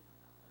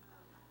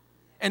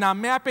 And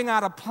I'm mapping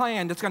out a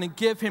plan that's going to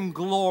give him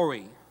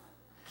glory.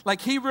 Like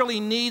he really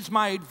needs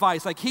my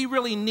advice. Like he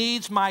really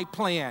needs my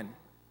plan.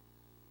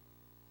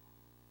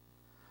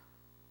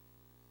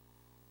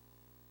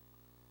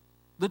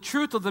 The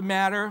truth of the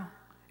matter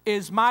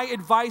is my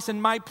advice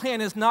and my plan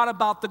is not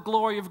about the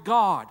glory of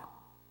God.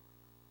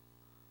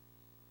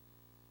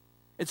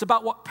 It's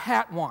about what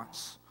Pat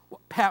wants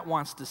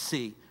to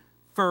see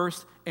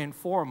first and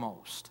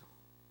foremost.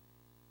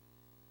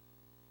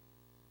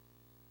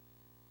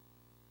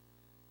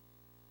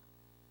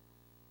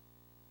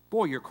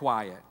 Boy, you're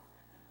quiet.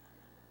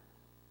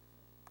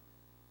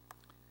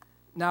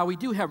 Now, we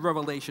do have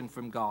revelation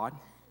from God.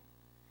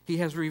 He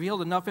has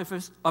revealed enough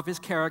of his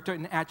character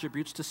and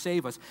attributes to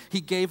save us.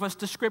 He gave us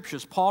the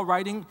scriptures. Paul,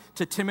 writing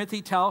to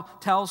Timothy,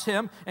 tells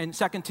him in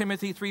 2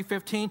 Timothy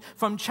 3:15,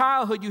 from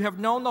childhood you have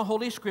known the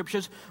Holy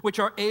Scriptures, which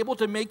are able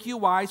to make you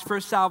wise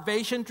for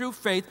salvation through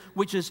faith,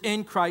 which is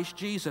in Christ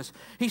Jesus.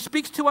 He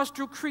speaks to us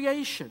through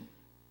creation.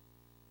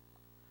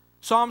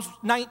 Psalms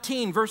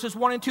 19, verses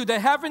 1 and 2, the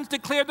heavens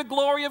declare the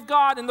glory of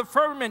God, and the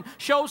firmament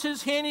shows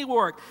his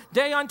handiwork.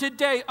 Day unto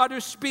day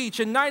utters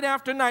speech, and night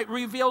after night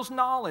reveals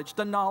knowledge,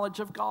 the knowledge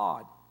of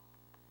God.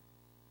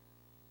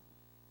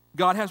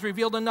 God has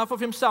revealed enough of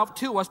himself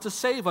to us to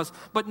save us,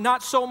 but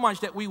not so much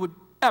that we would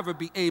ever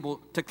be able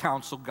to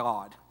counsel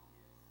God.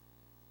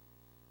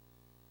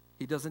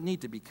 He doesn't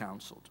need to be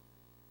counseled.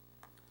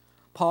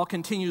 Paul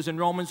continues in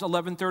Romans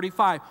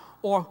 11:35,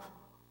 or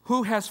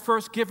who has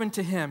first given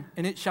to him,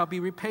 and it shall be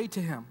repaid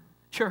to him.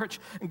 Church,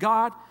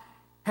 God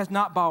has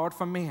not borrowed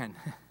from man.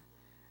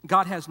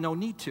 God has no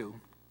need to.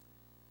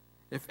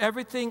 If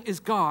everything is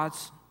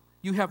God's,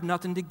 you have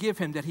nothing to give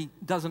him that he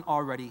doesn't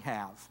already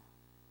have.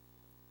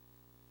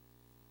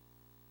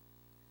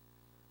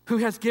 Who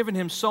has given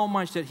him so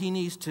much that he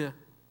needs to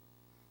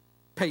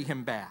pay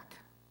him back?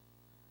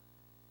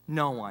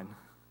 No one.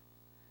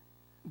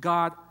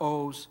 God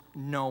owes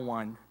no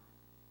one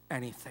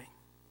anything.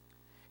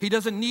 He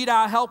doesn't need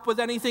our help with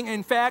anything.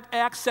 In fact,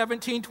 Acts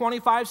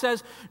 17:25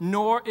 says,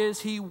 nor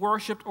is he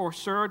worshipped or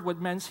served with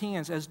men's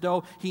hands as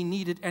though he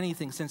needed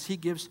anything, since he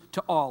gives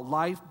to all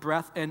life,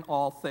 breath, and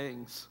all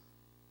things.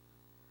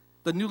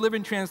 The New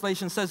Living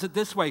Translation says it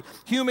this way,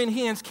 human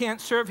hands can't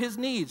serve his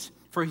needs,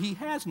 for he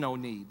has no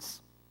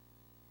needs.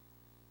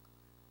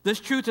 This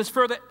truth is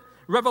further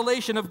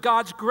revelation of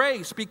God's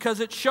grace because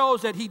it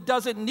shows that he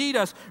doesn't need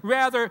us.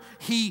 Rather,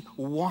 he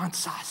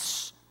wants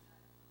us.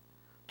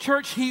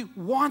 Church, he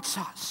wants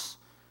us.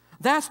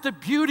 That's the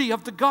beauty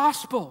of the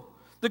gospel,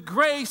 the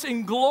grace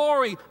and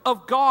glory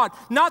of God.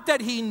 Not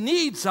that he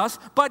needs us,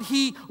 but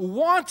he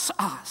wants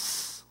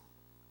us.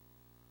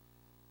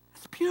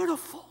 That's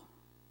beautiful.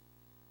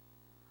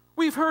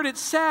 We've heard it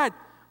said.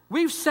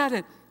 We've said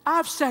it.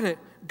 I've said it.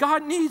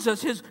 God needs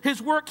us.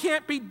 His work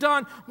can't be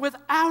done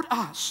without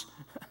us.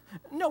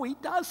 No, he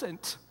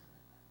doesn't.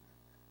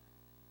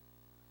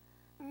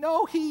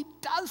 No, he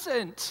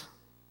doesn't.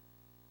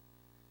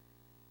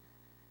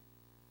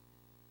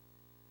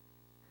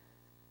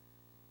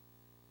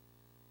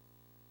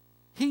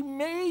 He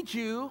made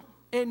you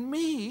and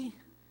me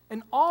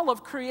and all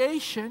of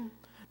creation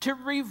to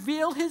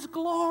reveal his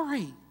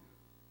glory.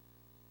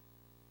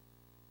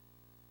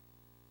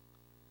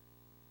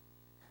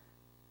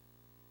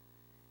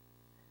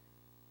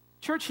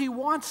 Church, he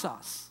wants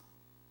us.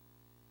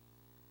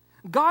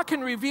 God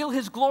can reveal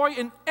his glory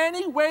in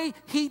any way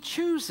he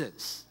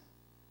chooses.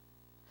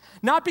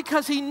 Not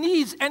because he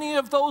needs any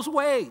of those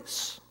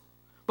ways,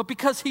 but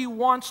because he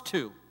wants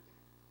to.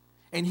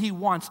 And he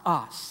wants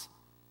us.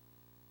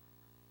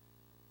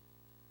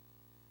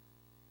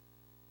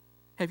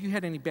 Have you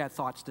had any bad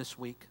thoughts this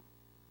week?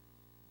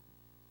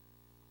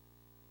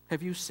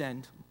 Have you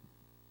sinned?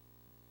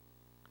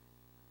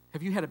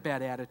 Have you had a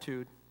bad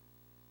attitude?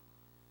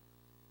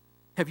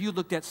 Have you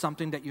looked at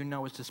something that you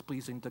know is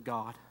displeasing to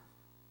God?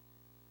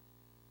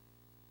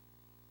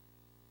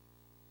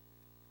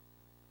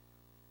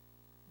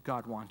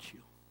 God wants you.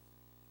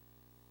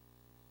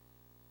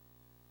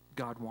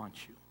 God wants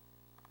you.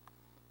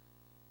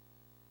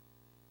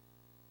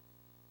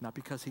 Not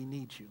because he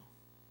needs you,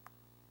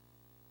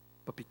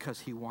 but because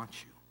he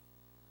wants you.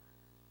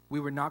 We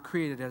were not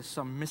created as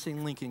some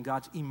missing link in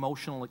God's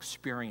emotional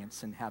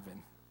experience in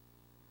heaven.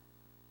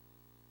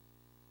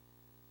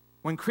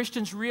 When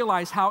Christians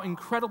realize how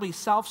incredibly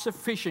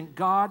self-sufficient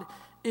God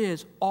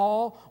is,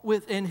 all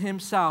within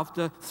himself,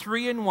 the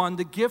three-in-one,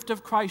 the gift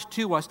of Christ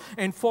to us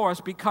and for us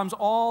becomes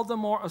all the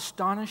more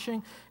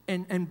astonishing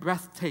and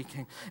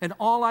breathtaking. And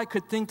all I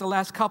could think the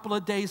last couple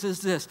of days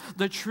is this: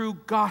 the true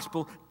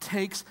gospel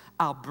takes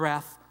our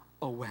breath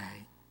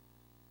away.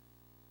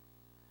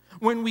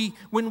 When we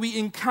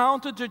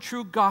encounter the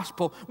true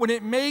gospel, when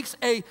it makes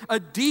a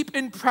deep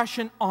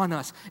impression on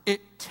us,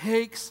 it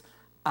takes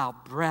our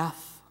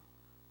breath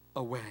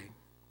away.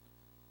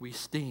 We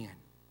stand,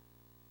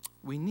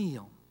 we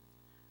kneel,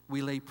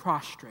 we lay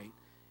prostrate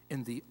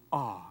in the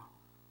awe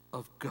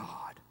of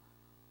God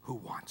who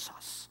wants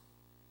us.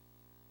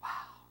 Wow.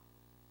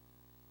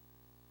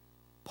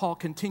 Paul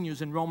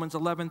continues in Romans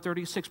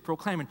 11:36,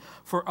 proclaiming,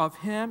 "For of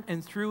him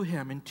and through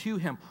him and to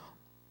him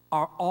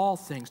are all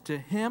things. To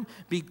him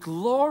be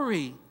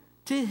glory.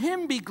 To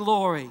him be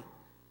glory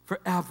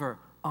forever.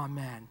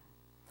 Amen."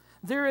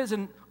 There is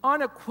an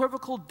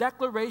unequivocal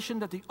declaration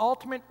that the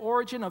ultimate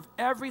origin of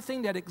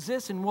everything that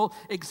exists and will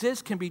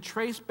exist can be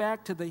traced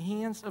back to the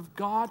hands of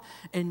God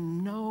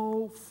and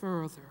no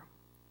further.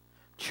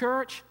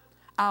 Church,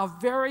 our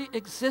very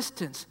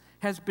existence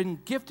has been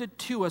gifted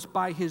to us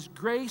by his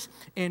grace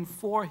and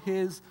for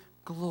his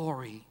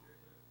glory.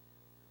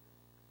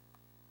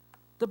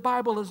 The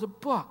Bible is a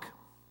book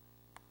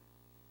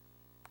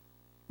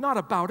not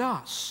about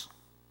us,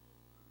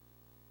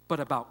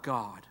 but about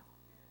God.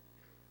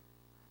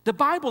 The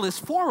Bible is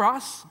for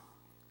us,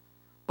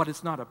 but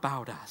it's not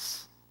about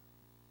us.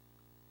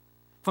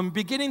 From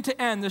beginning to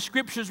end, the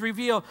scriptures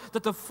reveal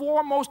that the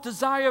foremost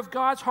desire of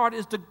God's heart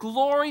is the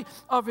glory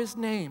of his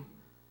name.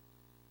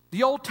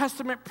 The Old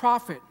Testament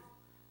prophet,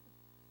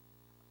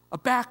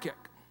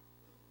 Habakkuk,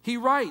 he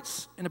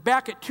writes in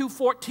Habakkuk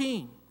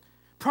 2:14,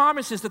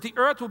 promises that the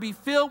earth will be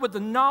filled with the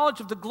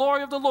knowledge of the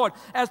glory of the Lord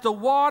as the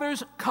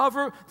waters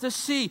cover the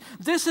sea.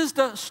 This is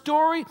the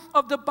story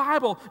of the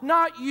Bible,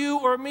 not you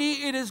or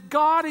me. It is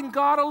God and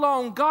God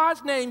alone,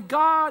 God's name,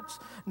 God's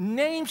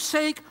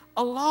namesake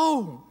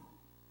alone.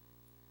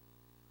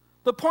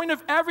 The point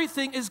of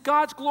everything is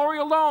God's glory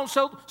alone,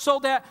 so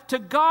that to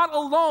God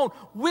alone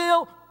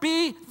will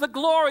be the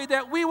glory,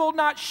 that we will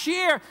not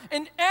share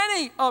in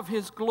any of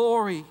his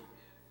glory.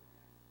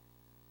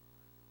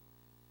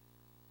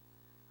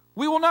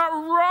 We will not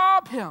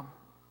rob him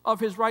of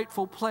his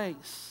rightful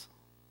place.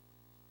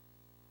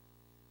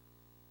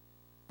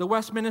 The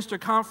Westminster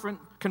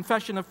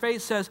Confession of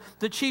Faith says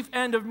the chief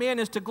end of man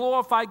is to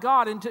glorify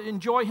God and to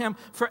enjoy him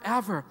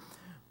forever.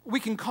 We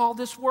can call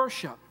this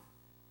worship.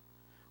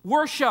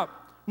 Worship,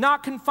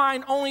 not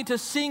confined only to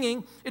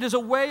singing, it is a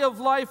way of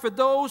life for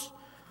those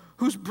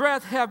whose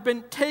breath have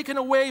been taken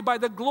away by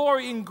the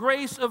glory and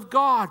grace of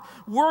God.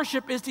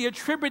 Worship is the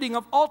attributing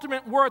of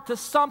ultimate worth to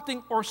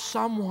something or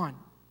someone.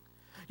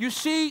 You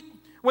see,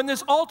 when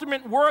this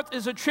ultimate worth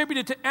is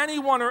attributed to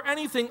anyone or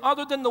anything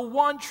other than the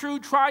one true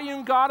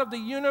triune God of the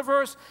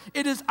universe,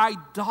 it is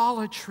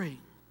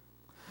idolatry.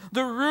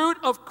 The root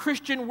of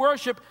Christian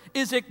worship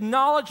is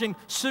acknowledging,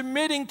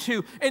 submitting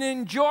to, and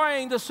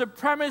enjoying the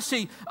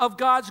supremacy of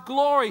God's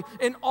glory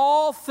in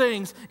all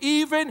things,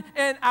 even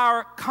in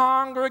our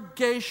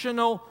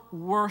congregational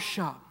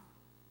worship.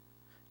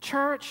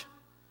 Church,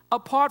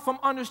 apart from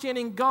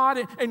understanding God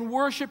and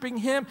worshiping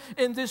him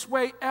in this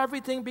way,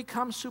 everything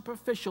becomes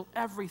superficial.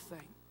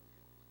 Everything.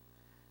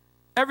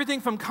 Everything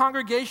from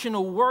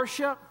congregational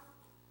worship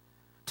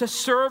to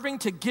serving,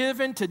 to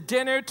giving, to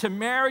dinner, to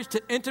marriage,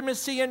 to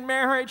intimacy in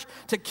marriage,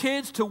 to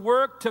kids, to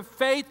work, to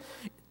faith,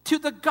 to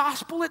the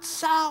gospel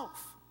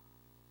itself.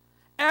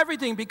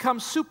 Everything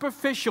becomes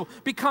superficial,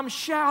 becomes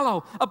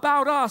shallow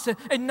about us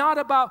and not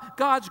about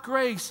God's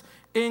grace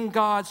in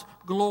God's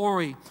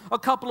glory. A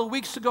couple of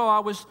weeks ago, I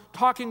was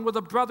talking with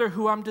a brother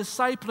who I'm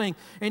discipling,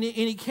 and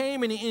he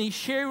came and he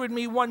shared with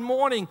me one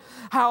morning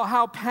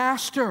how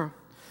Pastor,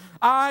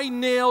 I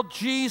nailed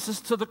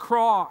Jesus to the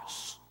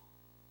cross.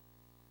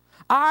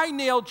 I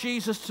nailed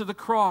Jesus to the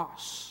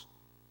cross.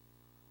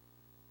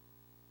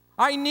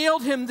 I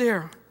nailed him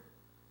there.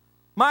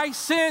 My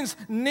sins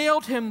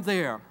nailed him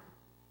there.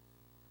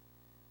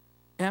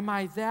 Am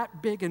I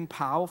that big and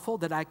powerful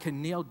that I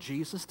can nail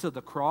Jesus to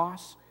the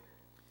cross?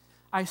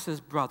 I says,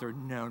 brother,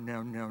 no.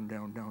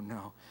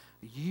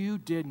 You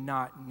did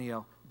not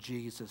nail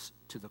Jesus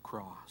to the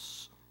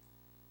cross.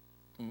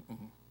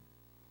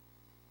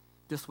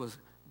 This was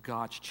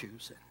God's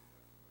choosing.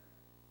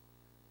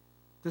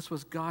 This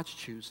was God's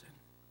choosing.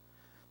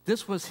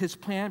 This was his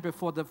plan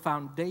before the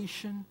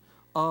foundation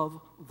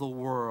of the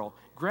world.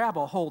 Grab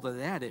a hold of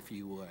that if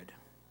you would.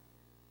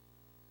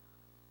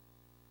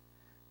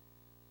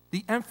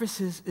 The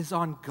emphasis is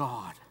on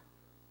God.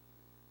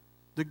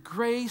 The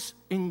grace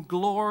and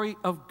glory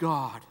of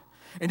God.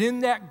 And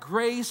in that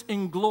grace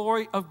and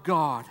glory of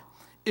God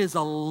is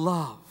a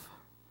love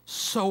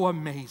so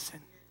amazing.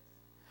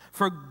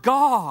 For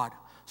God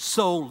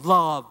so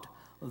loved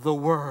the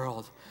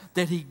world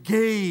that he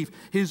gave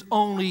his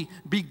only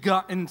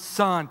begotten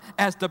Son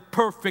as the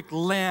perfect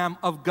Lamb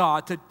of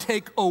God to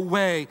take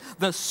away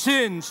the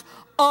sins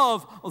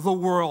of the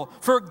world.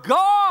 For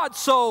God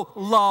so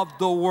loved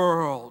the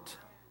world.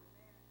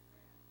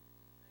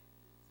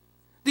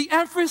 The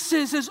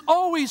emphasis is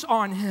always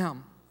on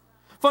him.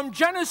 From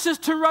Genesis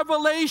to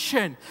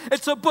Revelation,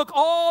 it's a book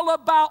all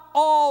about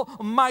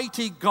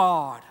Almighty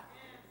God,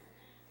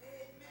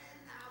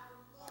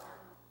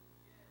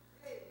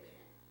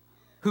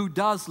 who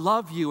does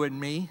love you and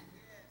me.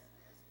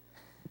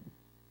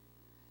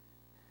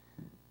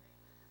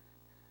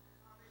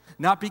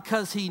 Not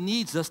because he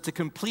needs us to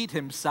complete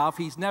himself.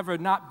 He's never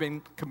not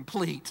been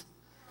complete.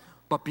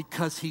 But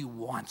because he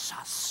wants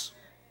us.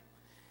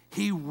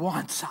 He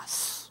wants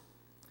us.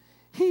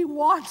 He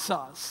wants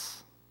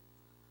us.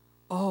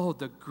 Oh,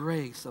 the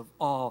grace of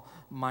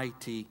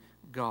Almighty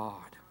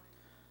God.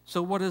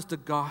 So what is the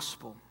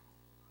gospel?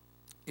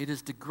 It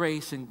is the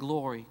grace and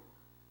glory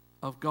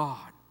of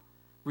God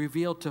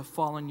revealed to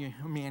fallen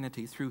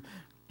humanity through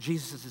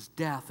Jesus'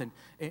 death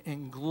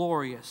and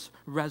glorious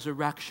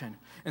resurrection.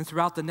 And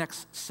throughout the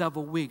next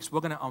several weeks, we're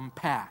going to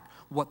unpack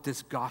what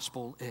this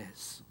gospel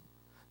is.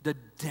 The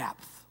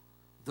depth,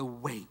 the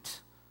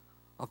weight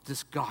of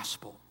this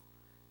gospel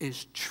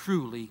is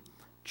truly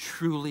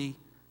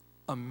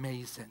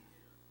amazing.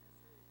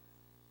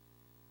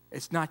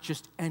 It's not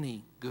just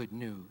any good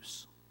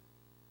news.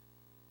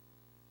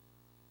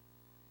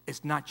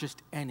 It's not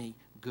just any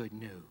good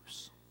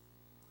news.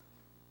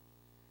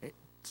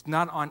 It's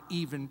not on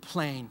even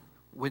plane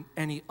with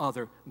any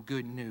other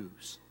good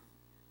news.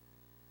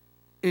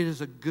 It is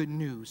a good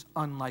news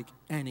unlike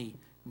any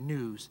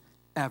news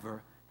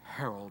ever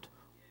heralded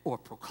or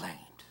proclaimed.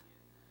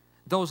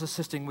 Those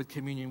assisting with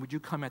communion, would you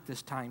come at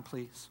this time,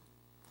 please?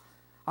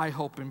 I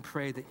hope and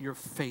pray that your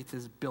faith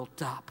is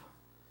built up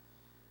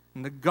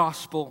in the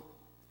gospel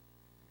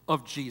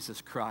of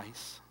Jesus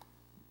Christ.